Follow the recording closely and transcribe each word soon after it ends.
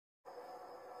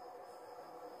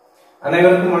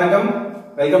அனைவருக்கும் வணக்கம்.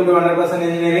 Welcome to 100%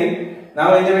 engineering.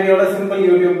 நாம இந்த வீடியோல சிம்பிள்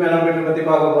யூடியூப் மேனோமீட்டர் பத்தி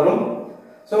பார்க்க போறோம்.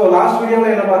 சோ லாஸ்ட்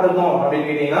வீடியோல என்ன பார்த்திருந்தோம் அப்படினு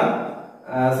கேட்டீங்கன்னா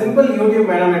சிம்பிள்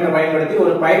யூடியூப் மேனோமீட்டர் பயன்படுத்தி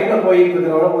ஒரு பைப்ல போயிட்டு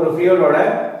இருக்கிற ஒரு ஃபியூலோட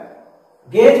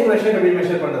கேஜ் பிரஷர் எப்படி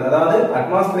மெஷர் பண்றது, அதாவது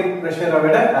அட்மாஸ்பியரிக் பிரஷரை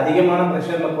விட அதிகமான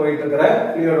பிரஷர்ல போயிட்டு இருக்கிற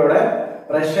ஃபியூலோட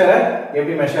பிரஷரை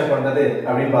எப்படி மெஷர் பண்றது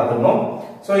அப்படின்னு பார்த்திருந்தோம்.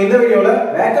 சோ இந்த வீடியோல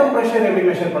வேக்கம் பிரஷர் எப்படி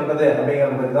மெஷர் பண்றது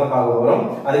அப்படிங்கறத பத்தி தான் பார்க்க போறோம்.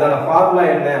 அதுக்கான ஃபார்முலா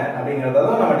என்ன அப்படிங்கறத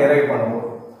தான் நம்ம டெரைவ் பண்ண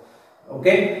போறோம்.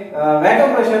 ஓகே,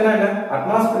 வேக்கம் பிரஷர்னா என்ன?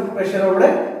 அட்மாஸ்பியரிக் பிரஷரை விட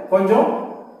கொஞ்சம்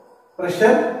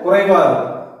பிரஷர் குறைவா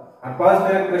இருக்கும்.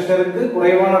 அட்மாஸ்பியரிக் பிரஷருக்கு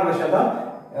குறைவான பிரஷர் தான்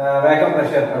வேக்கம்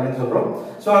பிரஷர் அப்படின்னு சொல்றோம்.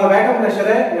 சோ அந்த வேக்கம்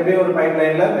பிரஷரை எப்படி ஒரு பைப்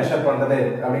லைன்ல மெஷர் பண்றது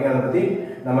அப்படிங்கறத பத்தி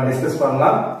நம்ம டிஸ்கஸ்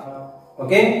பண்ணலாம்.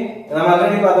 ஓகே, நம்ம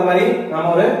ஆல்ரெடி பார்த்த மாதிரி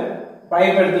நம்ம ஒரு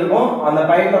பைப் எடுத்துருக்கோம். அந்த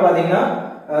பைப்ல பாத்தீங்கன்னா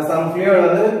சம் ஃப்ளூயிட்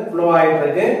வந்து ஃப்ளோ ஆயிட்டு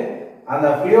இருக்கு. அந்த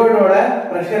ஃப்ளூயிடோட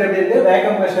பிரஷர் எப்படி இருக்கு?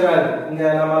 வேக்கம் பிரஷரா இருக்கு. இங்க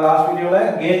நம்ம லாஸ்ட் வீடியோல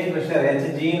கேஜ் பிரஷர்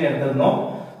Hg ன்னு எடுத்துருந்தோம்.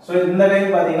 சோ இந்த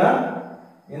டைம் பாத்தீங்கன்னா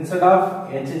இன்ஸ்டெட் ஆஃப்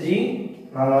Hg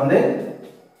நாம வந்து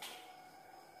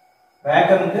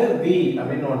வேக்கம்க்கு V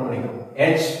அப்படின்னு நோட் பண்ணிக்கிறோம்.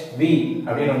 HV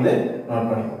அப்படின்னு வந்து நோட்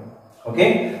பண்ணிக்கிறோம். ஓகே,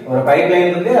 ஒரு பைப்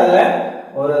லைன் இருக்கு, அதுல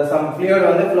ஒரு சம் ஃப்ளூயிட்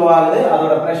வந்து ஃப்ளோ ஆகுது,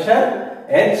 அதோட பிரஷர்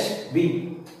HV.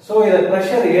 சோ இத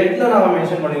பிரஷர் ஹெட்ல நாம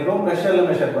மென்ஷன் பண்ணிருக்கோம், பிரஷர்ல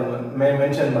மெஷர் பண்ணல,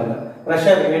 மென்ஷன் பண்ணல.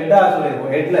 பிரஷர் ஹெட்டா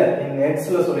சொல்லிருக்கோம், ஹெட்ல இன்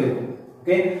ஹெட்ஸ்ல சொல்லிருக்கோம்.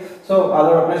 ஓகே, சோ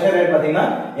அதோட பிரஷர் ரேட் பாத்தீங்கன்னா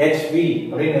HV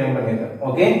அப்படின்னு நேம் பண்ணிருக்கேன்.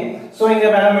 ஓகே, சோ இங்க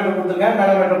மேனோமீட்டர் கொடுத்திருக்கேன்.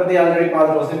 மேனோமீட்டர் பத்தி ஆல்ரெடி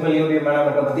பார்த்தோம். சிம்பிள் யூடியூப்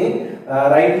மேனோமீட்டர் பத்தி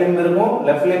ரைட் லிம்ப் இருக்கும்,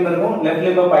 லெஃப்ட் லிம்ப் இருக்கும். லெஃப்ட்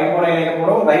லிம்ப பைப்போட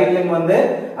இணைக்கப்படும், ரைட் லிம்ப் வந்து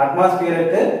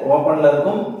அட்மாஸ்பியருக்கு ஓபன்ல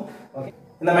இருக்கும். ஓகே,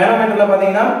 இந்த மேனோமீட்டர்ல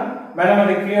பாத்தீங்கன்னா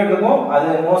மேனோமெட்ரிக் ஃப்ளூயிட் இருக்கும். அது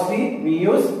மோஸ்ட்லி we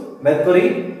use mercury.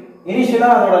 இனிஷியலா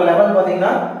அதோட லெவல்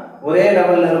பாத்தீங்கன்னா ஒரே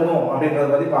லெவல்ல இருக்கும்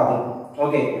அப்படிங்கறத பத்தி பார்த்தோம்.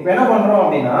 ஓகே, இப்போ என்ன பண்றோம்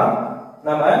அப்படின்னா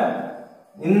நம்ம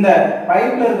இந்த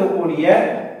பைப்ல இருக்கக்கூடிய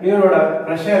ஃப்ளூயிடோட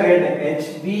பிரஷர் ரேட்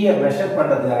HV மெஷர்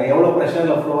பண்றதுக்காக, எவ்வளவு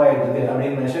பிரஷர்ல ஃப்ளோ ஆயிட்டு இருக்கு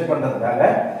அப்படின்னு மெஷர் பண்றதுக்காக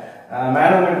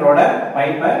மேனோமீட்டரோட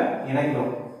பைப்பை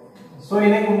இணைக்கிறோம். சோ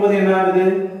இணைக்கும் போது என்ன ஆகுது?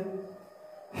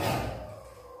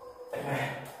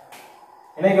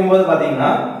 இணைக்கும் போது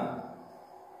பாத்தீங்கன்னா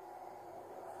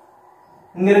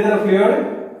இங்க இருக்கிற ஃப்ளூயிட்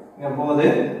இங்க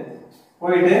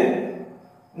போயிட்டு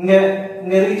இங்க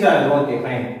ரீச் ஆகுது. Okay,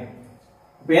 fine.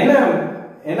 இப்போ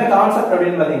என்ன கான்செப்ட்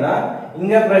அப்படின்னு பாத்தீங்கன்னா,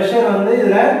 இங்க பிரஷர் வந்து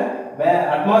இதுல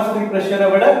அட்மாஸ்பியரிக் பிரஷரை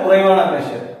விட குறைவான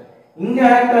பிரஷர். இங்க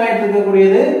ஆக்ட் ஆயிட்டு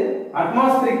இருக்கக்கூடியது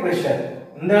அட்மாஸ்பியரிக் பிரஷர்.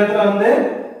 இந்த இடத்துல வந்து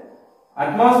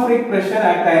அட்மாஸ்பியரிக் பிரஷர்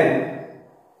ஆக்ட் ஆயிருக்கு.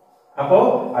 அப்போ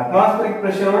அட்மாஸ்பியரிக்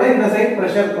பிரஷரோட இந்த சைடு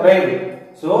பிரஷர் குறைவு.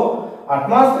 சோ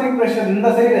அட்மாஸ்பியரிக் பிரஷர் இந்த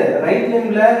சைடு ரைட்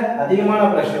லிம்ப்ல அதிகமான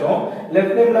பிரஷரும்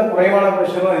லெஃப்ட் லிம்ப்ல குறைவான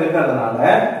பிரஷரும் இருக்கிறதுனால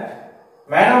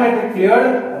மேனோமெட்ரிக்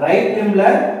ஃப்ளூயிட் ரைட் லிம்ப்ல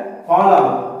ஃபால்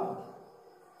ஆகும்,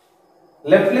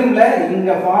 லெஃப்ட் லிம்ப்ல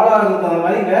இங்க ஃபால் ஆகுற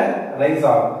மாதிரி இங்க ரைஸ்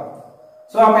ஆகும்.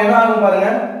 சோ அப்ப என்ன ஆகும் பாருங்க.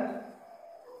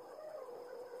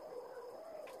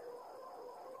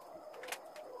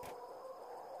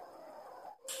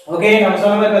 ஓகே, நம்ம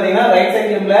சொன்ன மாதிரி பாத்தீங்கன்னா ரைட்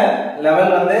சைடு லிம்ப்ல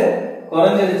லெவல் வந்து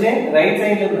குறைஞ்சிருச்சு, right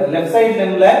side left side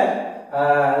லிம்ப்ல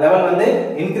level வந்து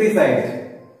இன்கிரீஸ் ஆயிடுச்சு.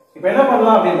 இப்போ என்ன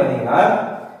பண்ணலாம் அப்படின்னு பாத்தீங்கன்னா,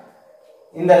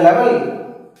 இந்த லெவல்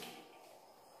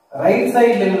ரைட்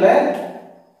சைடு லிம்ப்ல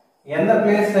எந்த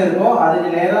பிளேஸ்ல இருக்கோ அதுக்கு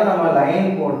நேரா நம்ம லைன்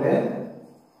போட்டு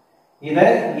இத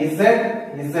Z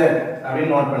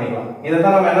அப்படின்னு நோட் பண்ணிக்கலாம்.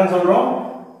 இதைதான் நம்ம என்ன சொல்றோம்?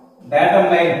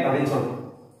 டேட்டம் லைன் அப்படின்னு சொல்றோம்.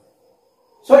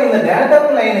 சோ இந்த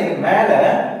டேட்டம் லைனுக்கு மேல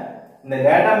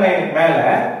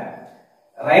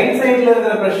ரைட் சைடுல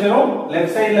இருக்கிற பிரஷரும்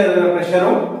லெஃப்ட் சைடுல இருக்கிற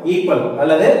பிரஷரும் ஈக்குவல்,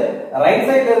 அல்லது ரைட்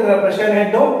சைடுல இருக்கிற பிரஷர்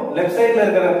ஹெட்டும் லெஃப்ட் சைடுல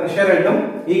இருக்கிற பிரஷர் ஹெட்டும்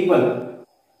ஈக்குவல்.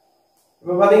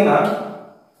 இப்போ பாத்தீங்கன்னா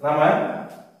நாம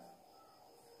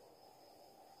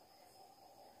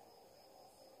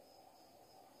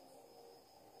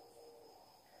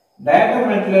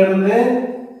டயக்ராம்ல இருந்து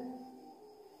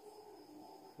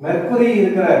மெர்க்குரி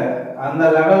இருக்கிற அந்த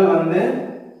லெவல் வந்து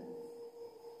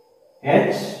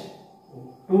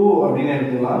H2 அப்படின்னு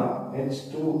எடுத்துக்கலாம்,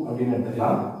 H2 அப்படின்னு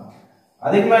எடுத்துக்கலாம்.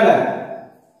 அதுக்கு மேல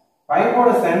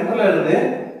பைப்போட சென்டர்ல இருந்து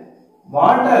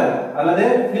வாட்டர் அல்லது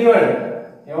ஃப்ளூயிட்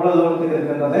எவ்வளவு தூரத்துக்கு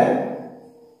இருக்குன்றதை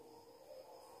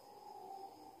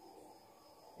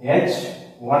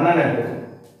H1 ன்னு எடுத்துக்கலாம்.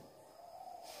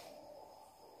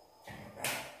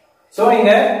 சோ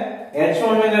இங்க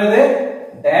H1ங்கிறது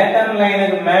டேட்டம்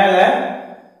லைனுக்கு மேல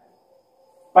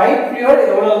பைப் ஃப்ளூயிட்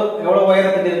எவ்வளவு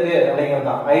உயரத்துக்கு இருக்கு அப்படிங்கிறது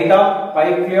தான் height of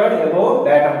pipe fluid above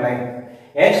datum line.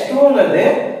 H2ங்கிறது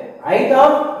height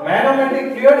of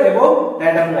manometric fluid above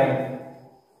datum line.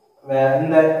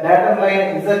 இந்த datum line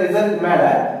Z மேல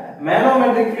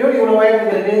மேனோமெட்ரிக் ஃப்ளூயிட் இவ்வளவு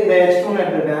உயரத்துக்கு இருக்கு, இத H2 ன்னு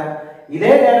எடுத்துட்டேன்.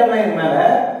 இதே datum line மேல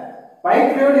பைப்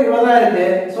ஃப்ளூயிட் இவ்வளவுதான் இருக்கு.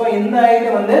 சோ இந்த ஹைட்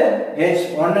வந்து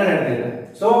H1 ன்னு எடுத்துக்கிறேன்.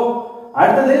 So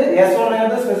அடுத்தது S1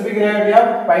 ங்கிறது specific gravity of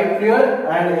pipe fluid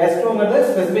and S2 ங்கிறது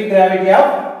specific gravity of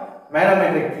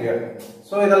manometric fluid.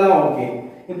 So இதெல்லாம் ஓகே.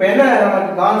 இப்போ என்ன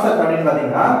நமக்கு கான்செப்ட் அப்படினு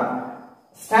பாத்தீங்கன்னா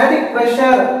static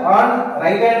pressure on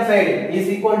right hand side is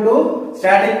equal to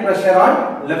static pressure on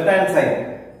left hand side.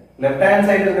 left hand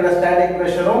side இருக்கிற static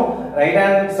pressureம் right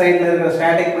hand sideல இருக்கிற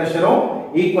static pressureம்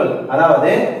equal.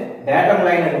 அதாவது datum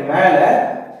லைனுக்கு மேல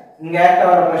இங்க ஆக்ட்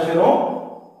ஆகிற பிரஷரும்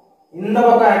இந்த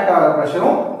பக்கம் ஆக்ட் ஆகிற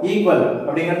பிரஷரும் ஈக்குவல்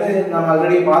அப்படிங்கிறது நம்ம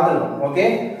ஆல்ரெடி பார்த்துருக்கோம். ஓகே,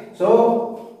 சோ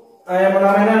இப்போ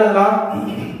நாம என்ன எழுதலாம்?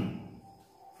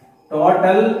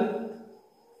 Total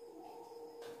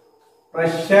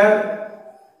pressure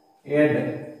head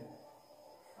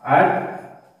at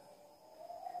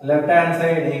left hand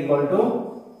side equal to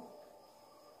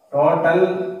total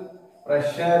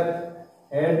pressure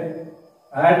head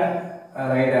at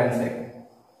right hand side.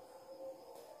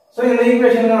 So இந்த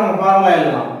ஈக்குவேஷனுக்கு நம்ம ஃபார்முலா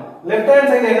எழுதலாம். லெஃப்ட் ஹேண்ட்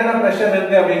சைடுல என்னென்ன பிரஷர்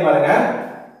இருக்கு அப்படினு பாருங்க.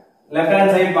 லெஃப்ட்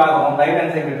ஹேண்ட் சைடு பார்க்கறோம், ரைட்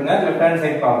ஹேண்ட் சைடு விட்டுங்க. லெஃப்ட் ஹேண்ட்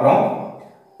சைடு பார்க்கறோம்.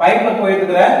 பைப்ல போயிட்டு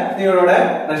இருக்கிற ஃப்ளூயிடோட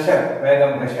பிரஷர்,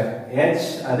 வேகம் பிரஷர் H,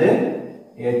 அது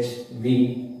HV.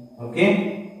 ஓகே,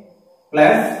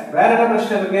 பிளஸ் வேற என்ன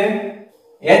பிரஷர் இருக்கு?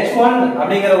 H1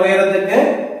 அப்படிங்கிற உயரத்துக்கு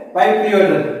பைப்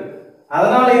ஃப்ளூயிட் இருக்கு.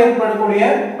 அதனால ஏற்படக்கூடிய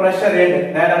பிரஷர் ஹெட்,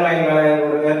 டேட்டம் லைன் மேல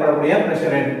ஏற்படக்கூடிய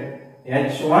pressure head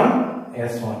H1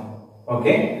 S1.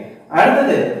 Okay,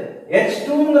 அடுத்து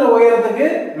H2 ங்கற உயரத்துக்கு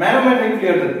manometric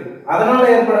fluid இருக்கு. அதனால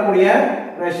ஏற்படக்கூடிய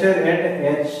பிரஷர் ஹெட்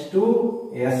H2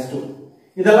 S2.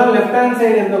 இதெல்லாம் லெஃப்ட் ஹேண்ட்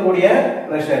சைடு இருக்கக்கூடிய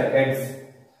pressure heads.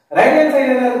 Right hand side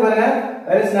என்ன இருக்கு பாருங்க?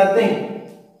 there is nothing,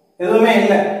 எதுவுமே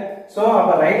இல்ல. சோ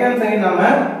அப்ப ரைட் ஹேண்ட் சைடு நாம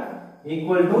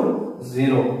equal to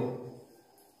 0,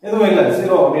 எதுவும் இல்ல,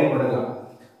 0 அப்படினு போட்டுக்கலாம்.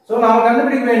 சோ நாம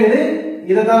கண்டுபிடிக்க வேண்டியது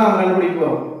இத தான் நாம கண்டுபிடிக்க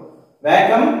போறோம்,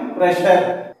 vacuum pressure.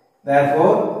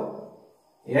 therefore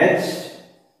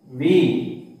HV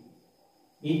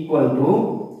equal to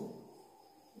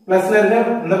பிளஸ்ல இருக்கு,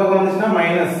 இந்த பக்கம் வந்துச்சுனா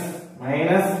மைனஸ்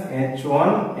H1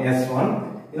 S1,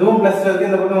 இதுவும் பிளஸ்ல இருக்கு,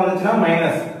 இந்த பக்கம் வந்துச்சுனா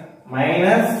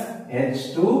மைனஸ்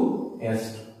H2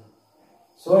 S2.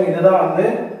 சோ இதுதான் வந்து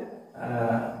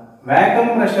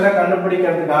வேக்கம் பிரஷரை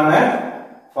கண்டுபிடிக்கிறதுக்கான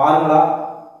ஃபார்முலா.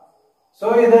 சோ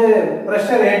இது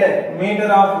பிரஷர் ஹெட்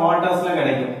மீட்டர் ஆஃப் வாட்டர்ஸ்ல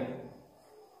கிடைக்கும்,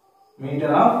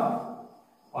 மீட்டர் ஆஃப்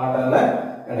வாட்டர்ல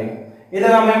கிடைக்கும். இத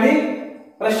நாம எப்படி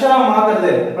பிரஷரா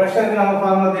மாத்துறது? பிரஷருக்கு நம்ம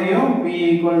ஃபார்முலா தெரியும், P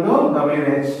equal to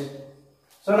WH.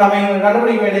 So நாம இங்க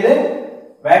கண்டுபிடிக்க வேண்டியது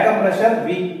vacuum pressure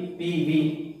V, PV.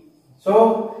 So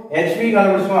HV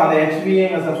கண்டுபிடிச்சோம், அந்த HV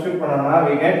இங்க சப்ஸ்டிட்யூட் பண்ணோம்னா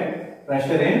we get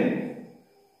pressure in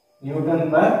Newton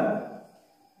per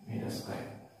meter square.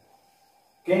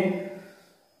 Okay,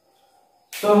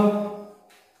 so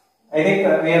I think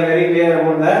we are very clear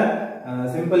about the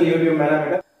simple YouTube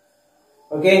manometer.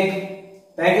 Okay,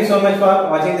 thank you so much for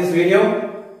watching this video.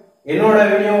 என்னோட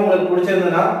video உங்களுக்கு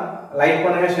பிடிச்சிருந்தா like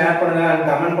பண்ணுங்க, share பண்ணுங்க and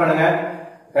comment பண்ணுங்க.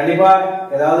 கண்டிப்பா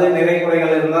ஏதாவது நிறை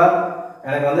குறைகள் இருந்தா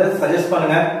எனக்கு வந்து சஜஸ்ட்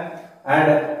பண்ணுங்க and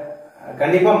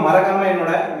கண்டிப்பா மறக்காம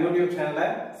என்னோட YouTube சேனலை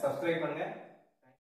சப்ஸ்கிரைப் பண்ணுங்க.